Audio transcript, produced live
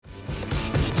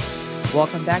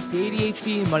Welcome back to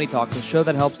ADHD and Money Talk, the show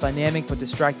that helps dynamic but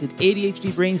distracted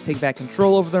ADHD brains take back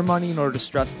control over their money in order to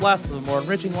stress less, live a more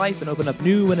enriching life, and open up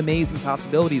new and amazing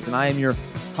possibilities. And I am your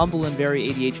humble and very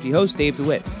ADHD host, Dave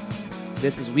DeWitt.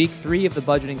 This is week 3 of the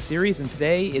budgeting series, and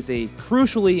today is a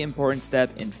crucially important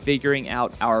step in figuring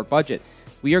out our budget.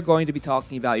 We are going to be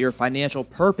talking about your financial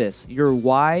purpose, your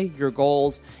why, your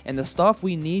goals, and the stuff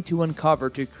we need to uncover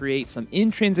to create some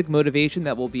intrinsic motivation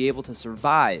that will be able to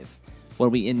survive when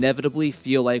we inevitably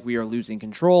feel like we are losing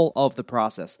control of the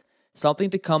process. Something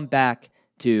to come back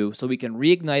to so we can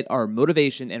reignite our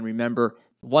motivation and remember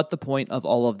what the point of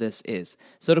all of this is.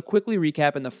 So to quickly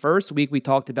recap, in the first week, we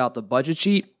talked about the budget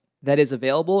sheet that is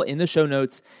available in the show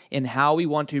notes and how we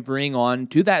want to bring on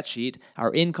to that sheet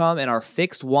our income and our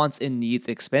fixed wants and needs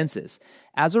expenses.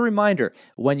 As a reminder,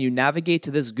 when you navigate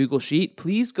to this Google Sheet,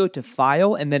 please go to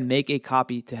File and then make a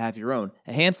copy to have your own.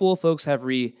 A handful of folks have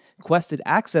requested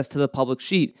access to the public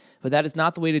sheet, but that is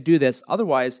not the way to do this.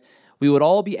 Otherwise, we would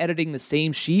all be editing the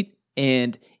same sheet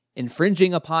and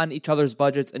infringing upon each other's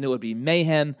budgets, and it would be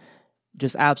mayhem,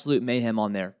 just absolute mayhem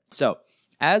on there. So,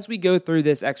 as we go through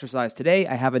this exercise today,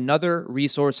 I have another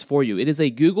resource for you. It is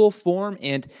a Google form,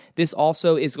 and this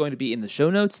also is going to be in the show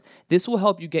notes. This will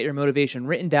help you get your motivation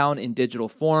written down in digital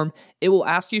form. It will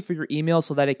ask you for your email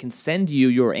so that it can send you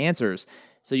your answers,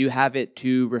 so you have it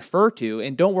to refer to.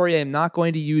 And don't worry, I'm not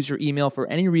going to use your email for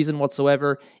any reason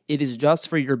whatsoever. It is just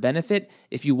for your benefit.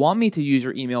 If you want me to use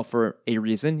your email for a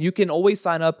reason, you can always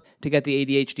sign up to get the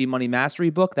ADHD Money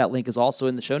Mastery book. That link is also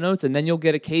in the show notes. And then you'll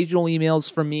get occasional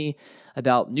emails from me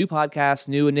about new podcasts,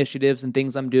 new initiatives, and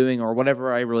things I'm doing, or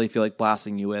whatever I really feel like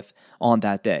blasting you with on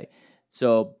that day.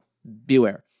 So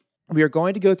beware. We are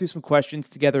going to go through some questions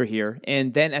together here,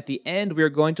 and then at the end, we are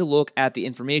going to look at the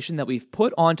information that we've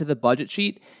put onto the budget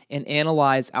sheet and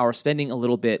analyze our spending a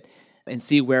little bit and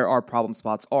see where our problem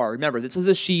spots are. Remember, this is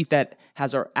a sheet that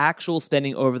has our actual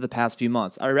spending over the past few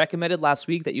months. I recommended last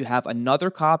week that you have another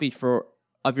copy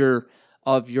of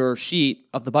your sheet,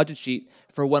 of the budget sheet,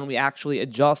 for when we actually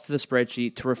adjust the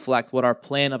spreadsheet to reflect what our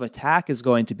plan of attack is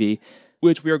going to be,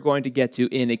 which we are going to get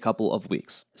to in a couple of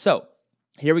weeks. So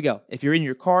here we go. If you're in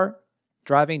your car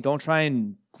driving, don't try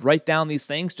and write down these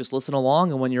things. Just listen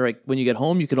along, and when you get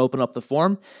home, you can open up the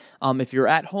form. If you're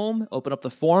at home, open up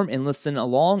the form and listen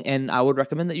along, and I would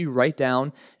recommend that you write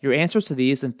down your answers to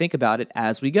these and think about it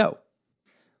as we go.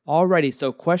 Alrighty,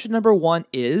 so question number 1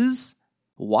 is,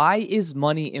 why is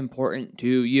money important to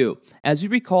you? As you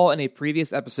recall in a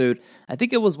previous episode, I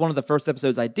think it was one of the first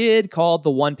episodes I did, called the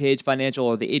one-page financial,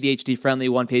 or the ADHD-friendly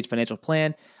one-page financial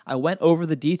plan, I went over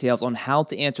the details on how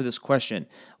to answer this question.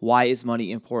 Why is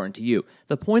money important to you?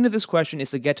 The point of this question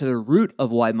is to get to the root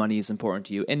of why money is important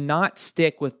to you and not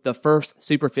stick with the first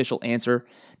superficial answer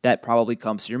that probably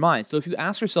comes to your mind. So if you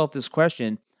ask yourself this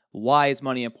question, why is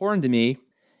money important to me?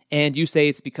 And you say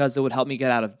it's because it would help me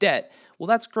get out of debt. Well,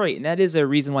 that's great. And that is a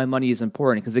reason why money is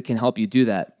important, because it can help you do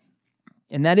that.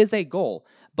 And that is a goal.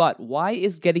 But why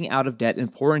is getting out of debt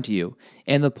important to you?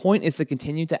 And the point is to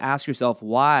continue to ask yourself,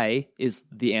 why is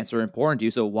the answer important to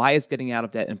you? So why is getting out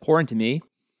of debt important to me?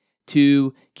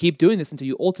 To keep doing this until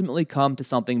you ultimately come to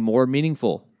something more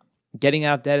meaningful. Getting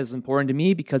out of debt is important to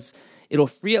me because it'll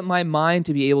free up my mind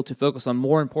to be able to focus on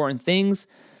more important things.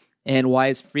 And why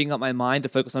is freeing up my mind to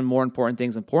focus on more important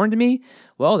things important to me?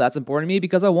 Well, that's important to me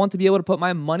because I want to be able to put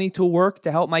my money to work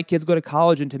to help my kids go to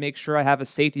college and to make sure I have a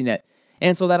safety net.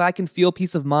 And so that I can feel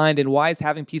peace of mind. And why is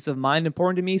having peace of mind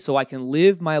important to me? So I can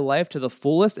live my life to the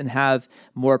fullest and have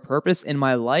more purpose in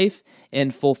my life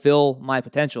and fulfill my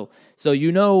potential.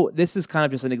 So this is kind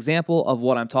of just an example of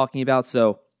what I'm talking about.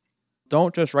 So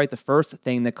don't just write the first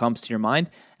thing that comes to your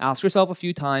mind. Ask yourself a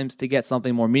few times to get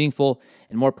something more meaningful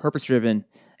and more purpose-driven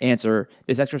answer.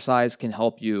 This exercise can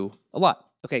help you a lot.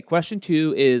 Okay, question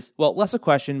 2 is, well, less a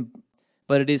question,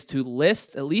 but it is to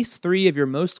list at least 3 of your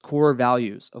most core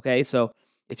values. Okay, so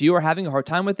if you are having a hard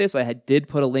time with this, I did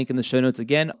put a link in the show notes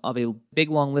again of a big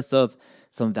long list of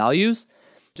some values.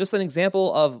 Just an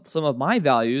example of some of my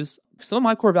values. Some of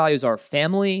my core values are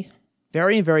family,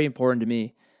 very, very important to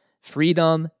me.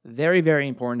 Freedom, very, very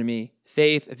important to me.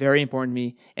 Faith, very important to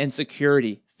me. And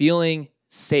security, feeling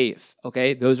safe.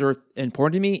 Okay, those are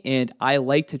important to me, and I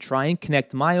like to try and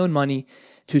connect my own money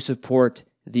to support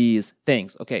these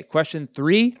things. Okay, question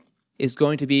 3 is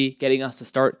going to be getting us to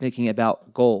start thinking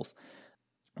about goals.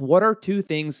 What are 2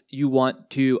 things you want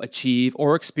to achieve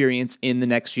or experience in the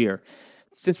next year?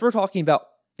 Since we're talking about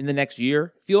in the next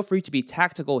year, feel free to be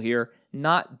tactical here,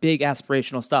 not big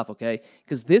aspirational stuff, okay?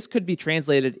 Because this could be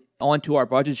translated onto our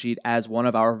budget sheet as one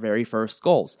of our very first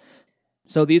goals.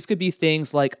 So these could be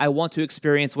things like, I want to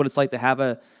experience what it's like to have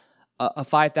a a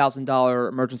 $5,000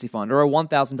 emergency fund or a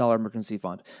 $1,000 emergency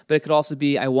fund. But it could also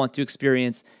be, I want to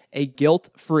experience a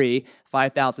guilt-free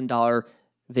 $5,000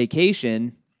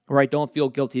 vacation where I don't feel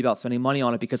guilty about spending money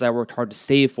on it because I worked hard to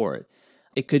save for it.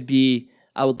 It could be,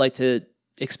 I would like to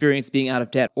experience being out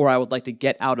of debt, or I would like to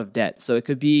get out of debt. So it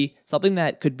could be something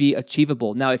that could be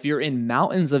achievable. Now, if you're in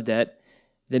mountains of debt,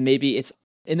 then maybe it's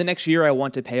in the next year, I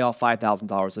want to pay off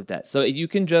 $5,000 of debt. So you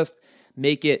can just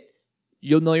make it,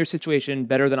 you'll know your situation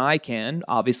better than I can,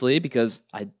 obviously, because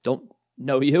I don't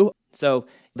know you. So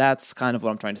that's kind of what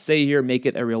I'm trying to say here. Make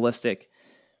it a realistic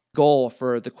goal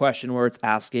for the question where it's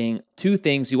asking 2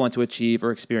 things you want to achieve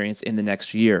or experience in the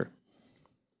next year.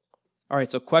 All right,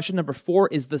 so question number 4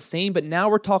 is the same, but now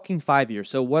we're talking 5 years.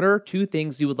 So what are 2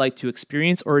 things you would like to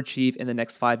experience or achieve in the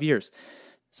next 5 years?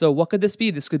 So what could this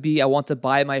be? This could be, I want to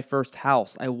buy my first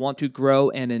house. I want to grow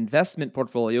an investment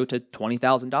portfolio to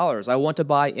 $20,000. I want to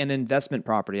buy an investment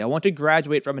property. I want to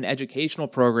graduate from an educational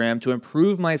program to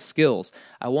improve my skills.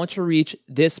 I want to reach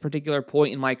this particular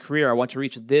point in my career. I want to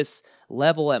reach this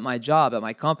level at my job, at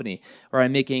my company, where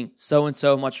I'm making so and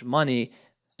so much money.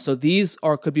 So these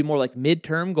could be more like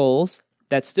midterm goals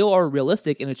that still are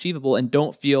realistic and achievable and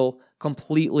don't feel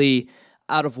completely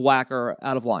out of whack or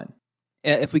out of line.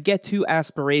 If we get too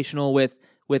aspirational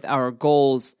with our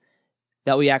goals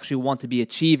that we actually want to be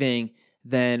achieving,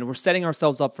 then we're setting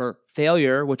ourselves up for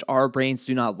failure, which our brains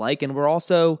do not like. And we're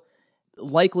also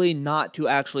likely not to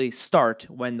actually start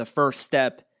when the first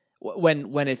step,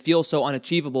 when it feels so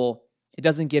unachievable, it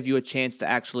doesn't give you a chance to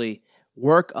actually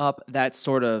work up that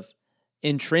sort of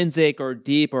intrinsic or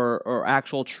deep or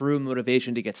actual true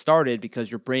motivation to get started,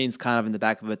 because your brain's kind of in the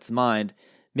back of its mind,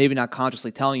 maybe not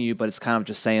consciously telling you, but it's kind of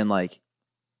just saying like,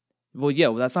 well,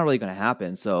 that's not really going to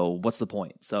happen. So what's the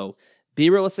point? So be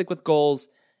realistic with goals.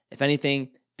 If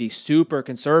anything, be super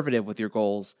conservative with your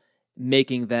goals,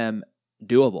 making them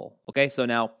doable. Okay, so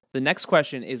now the next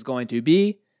question is going to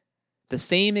be the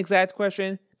same exact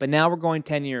question, but now we're going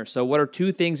 10 years. So what are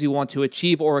 2 things you want to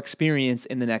achieve or experience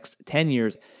in the next 10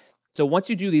 years? So once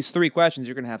you do these 3 questions,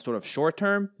 you're going to have sort of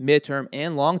short-term, mid-term,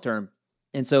 and long-term.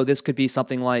 And so this could be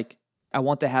something like, I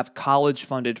want to have college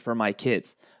funded for my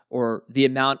kids, or the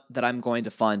amount that I'm going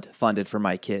to funded for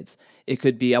my kids. It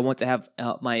could be, I want to have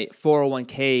my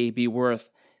 401k be worth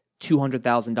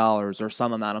 $200,000 or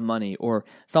some amount of money, or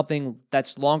something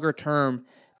that's longer term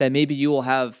that maybe you will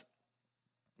have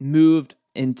moved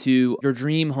into your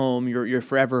dream home, your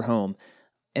forever home,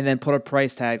 and then put a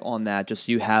price tag on that just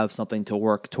so you have something to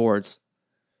work towards.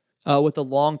 With the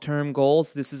long-term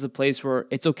goals, this is a place where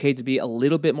it's okay to be a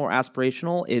little bit more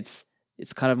aspirational. It's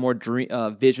kind of more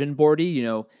vision boardy. You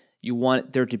know, you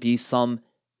want there to be some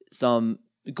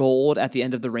gold at the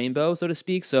end of the rainbow, so to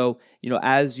speak. So, you know,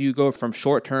 as you go from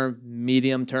short-term,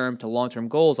 medium-term to long-term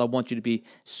goals, I want you to be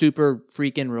super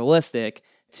freaking realistic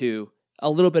to a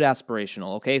little bit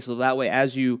aspirational, okay? So that way,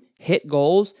 as you hit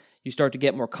goals, you start to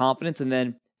get more confidence, and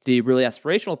then the really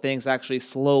aspirational things actually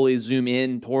slowly zoom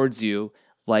in towards you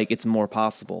like it's more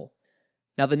possible.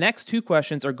 Now, the next 2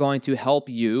 questions are going to help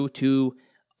you to,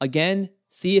 again,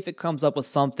 see if it comes up with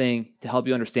something to help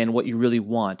you understand what you really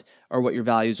want or what your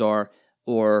values are,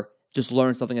 or just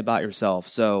learn something about yourself.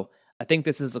 So I think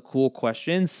this is a cool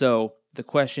question. So the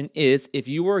question is, if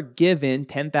you were given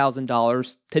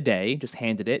 $10,000 today, just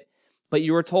handed it, but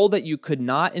you were told that you could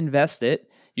not invest it,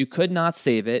 you could not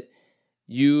save it,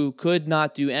 you could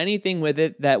not do anything with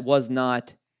it that was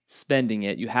not spending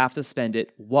it, you have to spend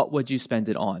it, what would you spend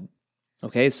it on?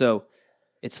 Okay, so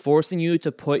it's forcing you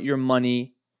to put your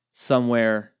money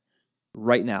somewhere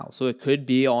right now. So it could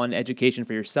be on education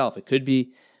for yourself. It could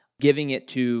be giving it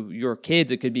to your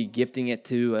kids. It could be gifting it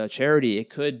to a charity. It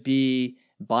could be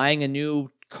buying a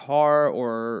new car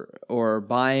or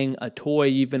buying a toy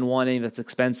you've been wanting that's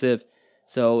expensive.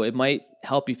 So it might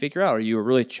help you figure out, are you a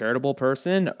really charitable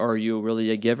person? Or are you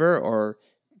really a giver? Or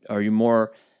are you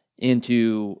more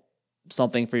into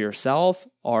something for yourself?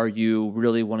 Are you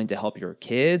really wanting to help your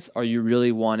kids? Are you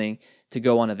really wanting to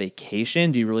go on a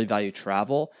vacation? Do you really value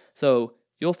travel? So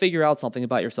you'll figure out something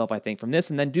about yourself, I think, from this.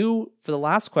 And then for the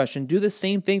last question, do the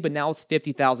same thing, but now it's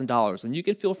 $50,000. And you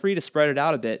can feel free to spread it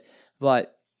out a bit.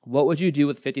 But what would you do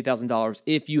with $50,000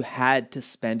 if you had to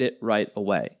spend it right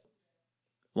away?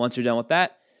 Once you're done with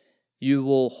that, you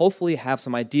will hopefully have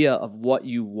some idea of what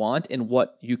you want and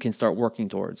what you can start working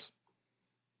towards.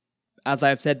 As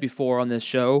I've said before on this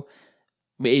show,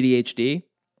 with ADHD,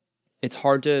 it's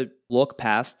hard to look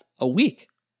past a week.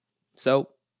 So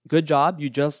good job. You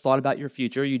just thought about your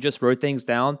future. You just wrote things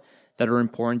down that are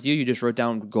important to you. You just wrote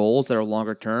down goals that are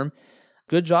longer term.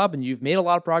 Good job. And you've made a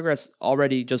lot of progress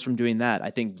already just from doing that. I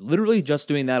think literally just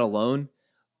doing that alone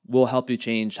will help you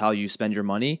change how you spend your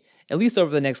money at least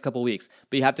over the next couple of weeks.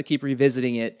 But you have to keep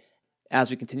revisiting it as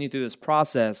we continue through this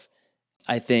process.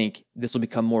 I think this will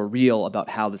become more real about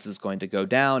how this is going to go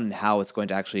down and how it's going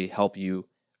to actually help you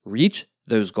reach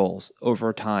those goals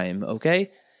over time, okay?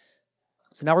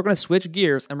 So now we're going to switch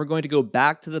gears and we're going to go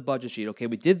back to the budget sheet, okay?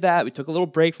 We did that. We took a little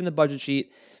break from the budget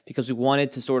sheet because we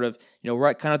wanted to sort of, we're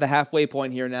at kind of the halfway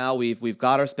point here now. We've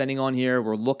got our spending on here.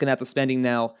 We're looking at the spending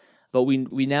now, but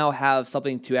we now have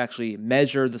something to actually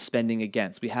measure the spending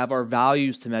against. We have our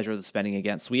values to measure the spending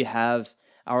against. We have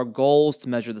our goals to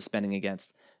measure the spending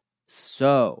against.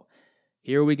 So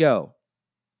here we go.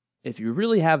 If you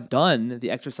really have done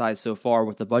the exercise so far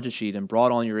with the budget sheet and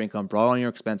brought on your income, brought on your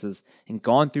expenses, and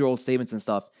gone through old statements and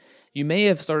stuff, you may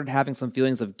have started having some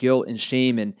feelings of guilt and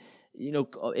shame, and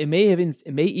it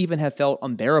may even have felt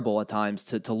unbearable at times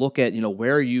to look at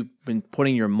where you've been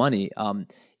putting your money.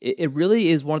 It really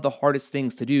is one of the hardest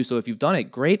things to do. So if you've done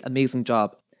it, great, amazing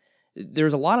job.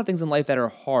 There's a lot of things in life that are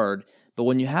hard. But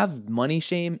when you have money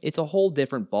shame, it's a whole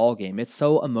different ballgame. It's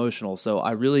so emotional. So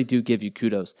I really do give you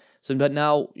kudos. So but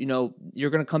now, you're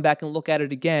going to come back and look at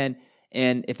it again.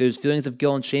 And if there's feelings of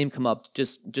guilt and shame come up,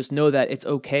 just know that it's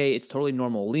okay. It's totally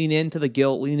normal. Lean into the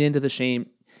guilt, lean into the shame.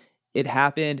 It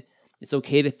happened. It's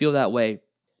okay to feel that way.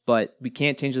 But we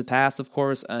can't change the past, of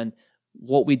course. And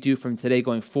what we do from today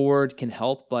going forward can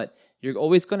help. But you're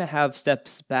always going to have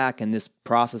steps back in this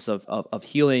process of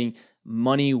healing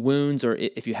money wounds, or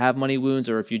if you have money wounds,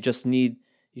 or if you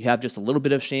have just a little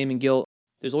bit of shame and guilt,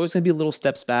 there's always going to be little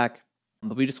steps back,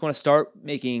 but we just want to start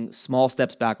making small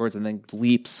steps backwards and then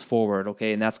leaps forward,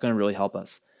 okay? And that's going to really help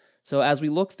us. So as we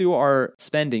look through our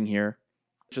spending here,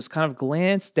 just kind of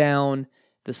glance down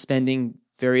the spending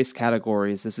various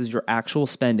categories. This is your actual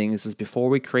spending. This is before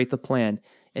we create the plan.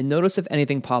 And notice if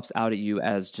anything pops out at you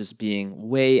as just being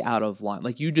way out of line.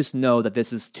 Like you just know that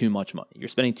this is too much money. You're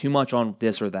spending too much on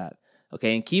this or that.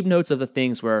 Okay, and keep notes of the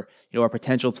things where are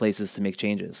potential places to make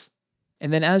changes.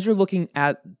 And then as you're looking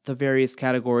at the various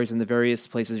categories and the various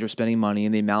places you're spending money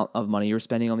and the amount of money you're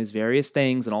spending on these various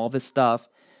things and all this stuff,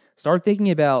 start thinking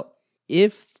about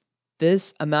if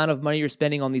this amount of money you're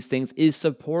spending on these things is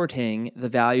supporting the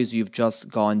values you've just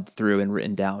gone through and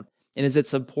written down. And is it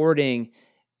supporting,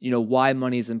 why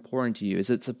money is important to you? Is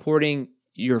it supporting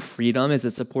your freedom? Is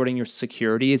it supporting your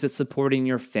security? Is it supporting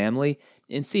your family?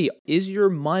 And see, is your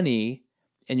money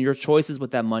and your choices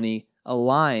with that money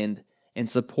aligned and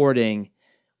supporting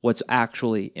what's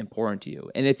actually important to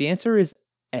you? And if the answer is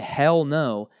a hell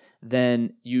no,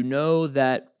 then you know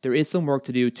that there is some work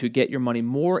to do to get your money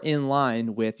more in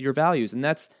line with your values. And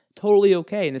that's totally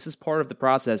okay. And this is part of the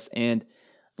process. And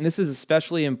this is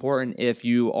especially important if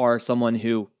you are someone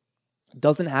who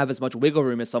doesn't have as much wiggle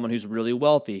room as someone who's really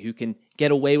wealthy, who can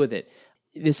get away with it.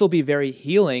 This will be very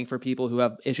healing for people who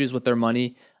have issues with their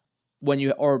money when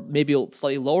you are maybe a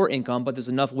slightly lower income, but there's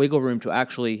enough wiggle room to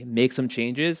actually make some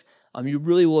changes. You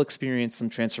really will experience some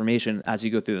transformation as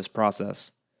you go through this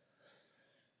process.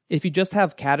 If you just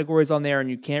have categories on there and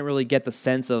you can't really get the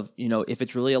sense of, if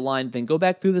it's really aligned, then go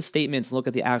back through the statements and look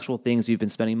at the actual things you've been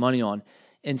spending money on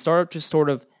and start just sort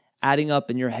of adding up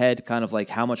in your head kind of like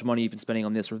how much money you've been spending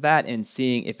on this or that and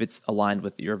seeing if it's aligned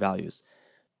with your values.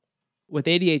 With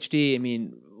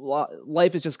ADHD,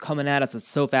 life is just coming at us. It's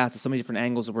so fast. It's so many different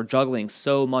angles that we're juggling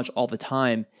so much all the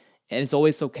time. And it's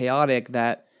always so chaotic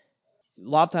that a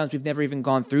lot of times we've never even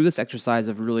gone through this exercise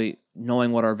of really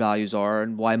knowing what our values are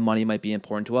and why money might be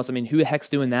important to us. Who the heck's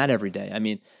doing that every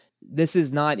day? This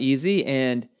is not easy,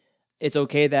 and it's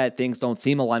okay that things don't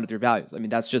seem aligned with your values.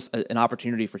 That's just an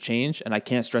opportunity for change, and I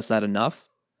can't stress that enough.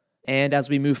 And as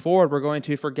we move forward, we're going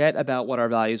to forget about what our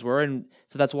values were. And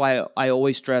so that's why I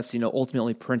always stress,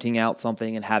 ultimately printing out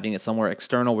something and having it somewhere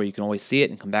external where you can always see it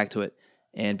and come back to it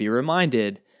and be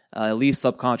reminded, at least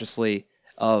subconsciously,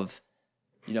 of,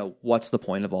 what's the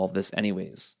point of all of this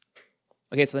anyways.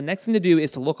 Okay, so the next thing to do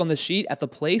is to look on the sheet at the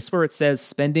place where it says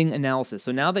spending analysis.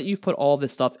 So now that you've put all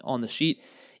this stuff on the sheet,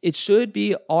 it should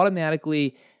be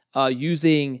automatically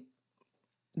using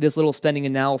this little spending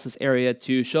analysis area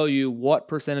to show you what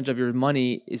percentage of your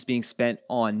money is being spent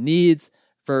on needs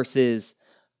versus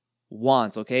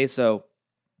wants, okay? So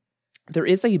there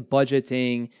is a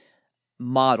budgeting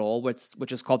model,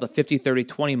 which is called the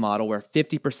 50-30-20 model, where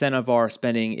 50% of our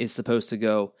spending is supposed to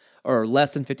go, or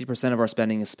less than 50% of our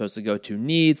spending is supposed to go to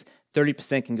needs,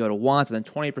 30% can go to wants, and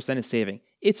then 20% is saving.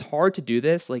 It's hard to do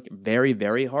this, like very,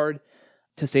 very hard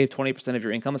to save 20% of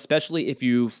your income, especially if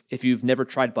you've never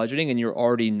tried budgeting and you're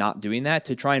already not doing that.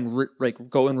 To try and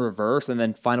go in reverse and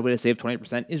then find a way to save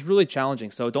 20% is really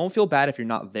challenging. So don't feel bad if you're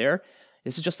not there.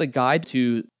 This is just a guide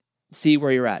to see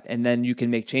where you're at, and then you can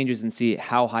make changes and see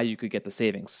how high you could get the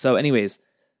savings. So anyways,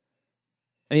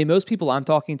 I mean, most people I'm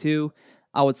talking to,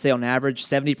 I would say on average,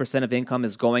 70% of income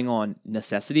is going on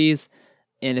necessities.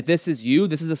 And if this is you,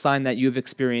 this is a sign that you've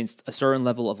experienced a certain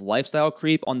level of lifestyle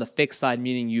creep on the fixed side,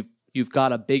 meaning you've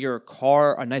got a bigger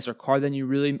car, a nicer car than you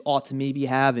really ought to maybe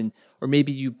have, or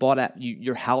maybe you bought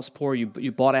you're house poor.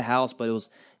 You bought a house, but it was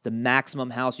the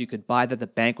maximum house you could buy that the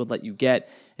bank would let you get,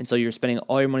 and so you're spending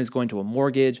all your money is going to a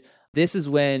mortgage. This is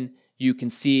when you can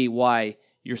see why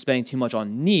you're spending too much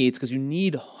on needs, because you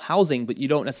need housing, but you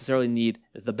don't necessarily need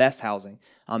the best housing.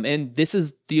 And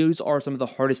these are some of the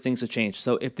hardest things to change.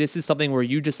 So if this is something where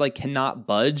you just like cannot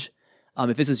budge,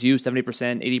 if this is you 70%,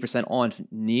 80% on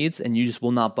needs, and you just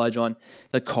will not budge on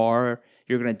the car,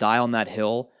 you're going to die on that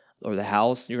hill, or the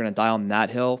house, you're going to die on that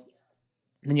hill,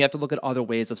 then you have to look at other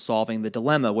ways of solving the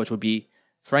dilemma, which would be,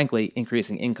 frankly,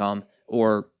 increasing income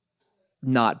or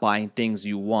not buying things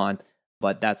you want.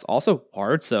 But that's also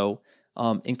hard. So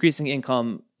increasing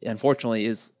income, unfortunately,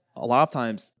 is a lot of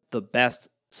times the best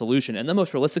solution and the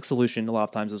most realistic solution a lot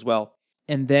of times as well.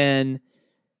 And then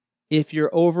if you're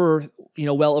over,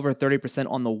 well over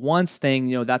 30% on the wants thing,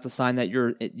 that's a sign that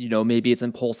you're, maybe it's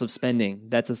impulsive spending.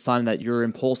 That's a sign that your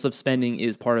impulsive spending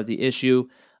is part of the issue.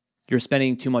 You're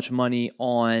spending too much money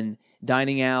on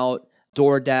dining out,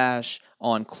 DoorDash,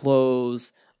 on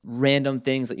clothes, random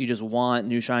things that you just want,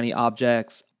 new shiny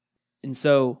objects. And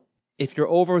so if you're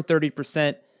over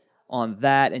 30% on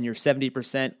that and you're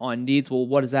 70% on needs, well,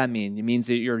 what does that mean? It means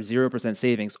that you're 0%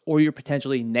 savings, or you're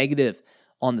potentially negative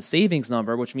on the savings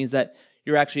number, which means that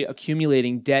you're actually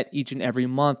accumulating debt each and every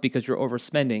month because you're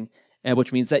overspending, and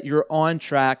which means that you're on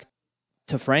track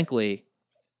to, frankly,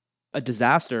 a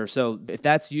disaster. So if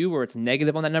that's you, or it's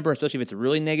negative on that number, especially if it's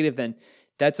really negative, then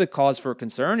that's a cause for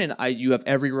concern, and you have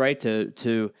every right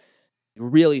to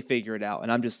really figure it out.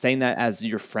 And I'm just saying that as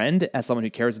your friend, as someone who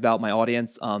cares about my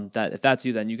audience, that if that's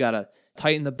you, then you got to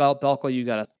tighten the belt buckle. You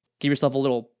got to give yourself a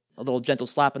little gentle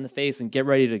slap in the face and get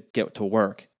ready to get to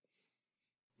work.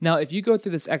 Now, if you go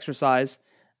through this exercise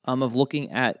of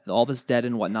looking at all this debt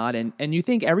and whatnot, and you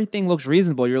think everything looks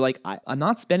reasonable, you're like, I'm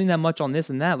not spending that much on this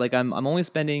and that. Like I'm only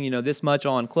spending, this much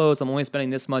on clothes. I'm only spending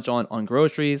this much on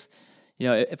groceries.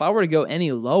 If I were to go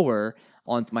any lower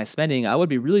on my spending, I would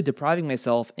be really depriving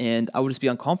myself, and I would just be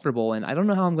uncomfortable, and I don't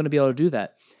know how I'm going to be able to do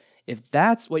that. If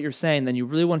that's what you're saying, then you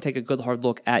really want to take a good hard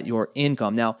look at your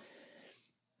income. Now,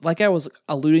 like I was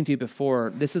alluding to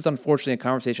before, this is unfortunately a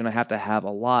conversation I have to have a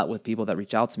lot with people that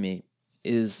reach out to me,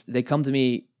 is they come to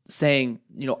me saying,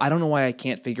 I don't know why I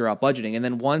can't figure out budgeting. And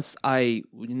then once I,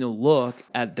 look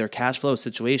at their cash flow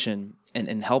situation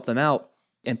and help them out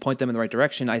and point them in the right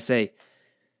direction, I say,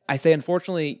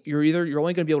 unfortunately, you're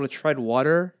only going to be able to tread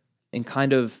water and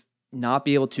kind of not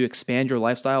be able to expand your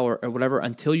lifestyle or whatever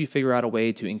until you figure out a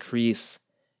way to increase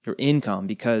your income,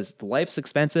 because the life's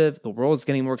expensive. The world is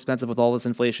getting more expensive with all this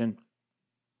inflation.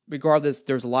 Regardless,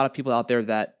 there's a lot of people out there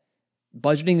that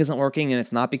budgeting isn't working, and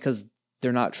it's not because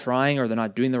they're not trying or they're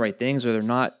not doing the right things or they're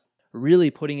not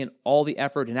really putting in all the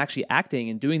effort and actually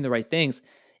acting and doing the right things.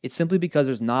 It's simply because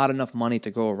there's not enough money to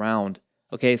go around.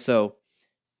 Okay, so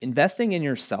investing in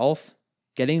yourself,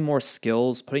 getting more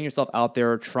skills, putting yourself out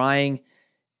there, trying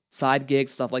side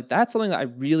gigs, stuff like that's something that I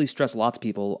really stress lots of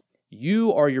people.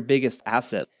 You are your biggest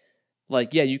asset.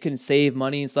 Like, yeah, you can save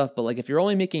money and stuff, but like if you're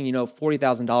only making,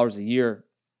 $40,000 a year,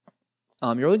 you're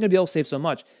only going to be able to save so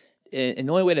much. And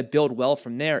the only way to build wealth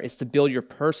from there is to build your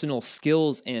personal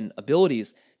skills and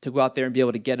abilities to go out there and be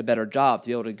able to get a better job, to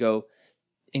be able to go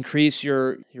increase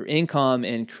your income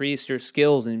and increase your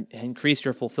skills and increase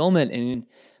your fulfillment and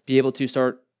be able to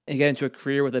start and get into a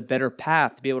career with a better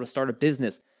path, to be able to start a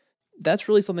business. That's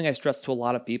really something I stress to a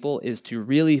lot of people, is to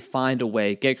really find a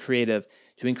way, get creative,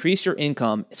 to increase your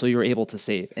income so you're able to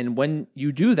save. And when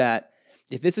you do that,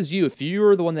 if this is you, if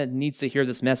you're the one that needs to hear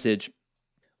this message,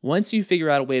 once you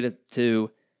figure out a way to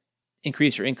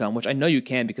increase your income, which I know you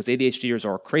can because ADHDers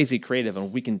are crazy creative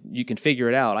and you can figure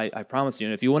it out. I promise you.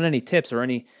 And if you want any tips or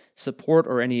any support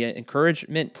or any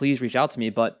encouragement, please reach out to me.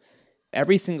 But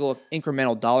every single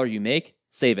incremental dollar you make,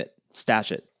 save it,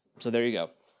 stash it. So there you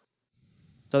go.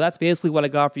 So that's basically what I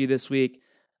got for you this week.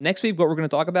 Next week, what we're going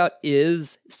to talk about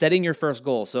is setting your first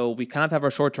goal. So we kind of have our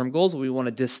short-term goals. We want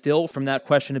to distill from that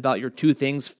question about your 2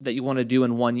 things that you want to do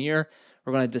in 1 year.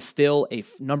 We're going to distill a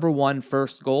number 1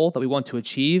 first goal that we want to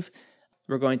achieve.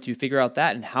 We're going to figure out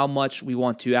that and how much we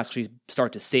want to actually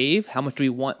start to save. How much do we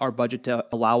want our budget to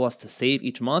allow us to save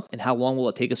each month? And how long will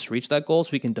it take us to reach that goal? So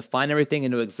we can define everything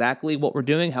and know exactly what we're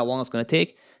doing, how long it's going to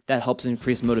take. That helps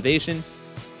increase motivation.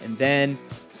 And then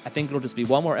I think it'll just be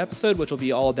one more episode, which will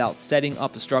be all about setting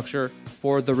up the structure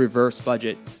for the reverse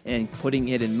budget and putting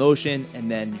it in motion,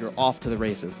 and then you're off to the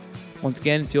races. Once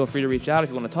again, feel free to reach out if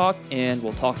you want to talk, and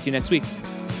we'll talk to you next week.